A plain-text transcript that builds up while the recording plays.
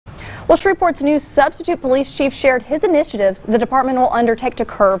Well, Shreveport's new substitute police chief shared his initiatives the department will undertake to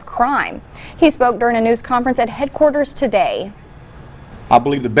curb crime. He spoke during a news conference at headquarters today. I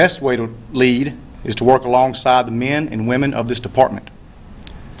believe the best way to lead is to work alongside the men and women of this department.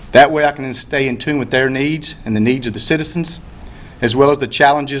 That way I can stay in tune with their needs and the needs of the citizens, as well as the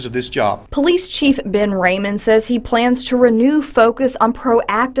challenges of this job. Police Chief Ben Raymond says he plans to renew focus on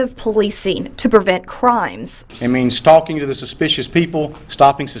proactive policing to prevent crimes. It means talking to the suspicious people,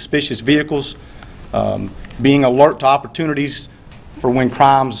 stopping suspicious vehicles, being alert to opportunities for when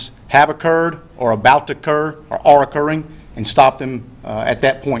crimes have occurred or about to occur or are occurring, and stop them at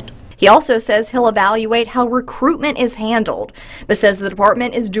that point. He also says he'll evaluate how recruitment is handled, but says the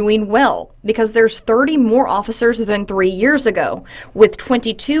department is doing well because there's 30 more officers than 3 years ago, with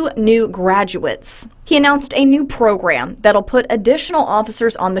 22 new graduates. He announced a new program that'll put additional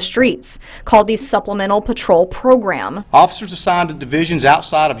officers on the streets, called the Supplemental Patrol Program. Officers assigned to divisions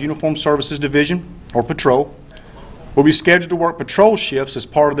outside of Uniformed Services Division, or Patrol, will be scheduled to work patrol shifts as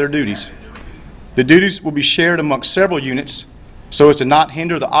part of their duties. The duties will be shared amongst several units so as to not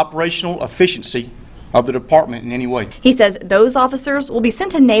hinder the operational efficiency of the department in any way. He says those officers will be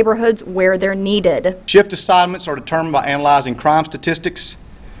sent to neighborhoods where they're needed. Shift assignments are determined by analyzing crime statistics,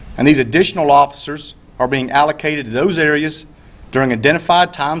 and these additional officers are being allocated to those areas during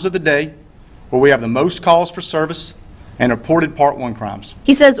identified times of the day where we have the most calls for service and reported Part 1 crimes.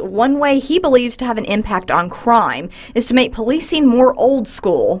 He says one way he believes to have an impact on crime is to make policing more old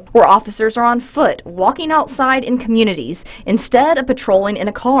school, where officers are on foot, walking outside in communities instead of patrolling in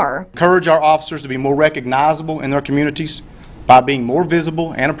a car. Encourage our officers to be more recognizable in their communities by being more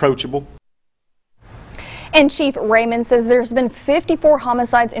visible and approachable. And Chief Raymond says there's been 54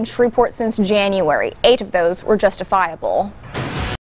 homicides in Shreveport since January. 8 of those were justifiable.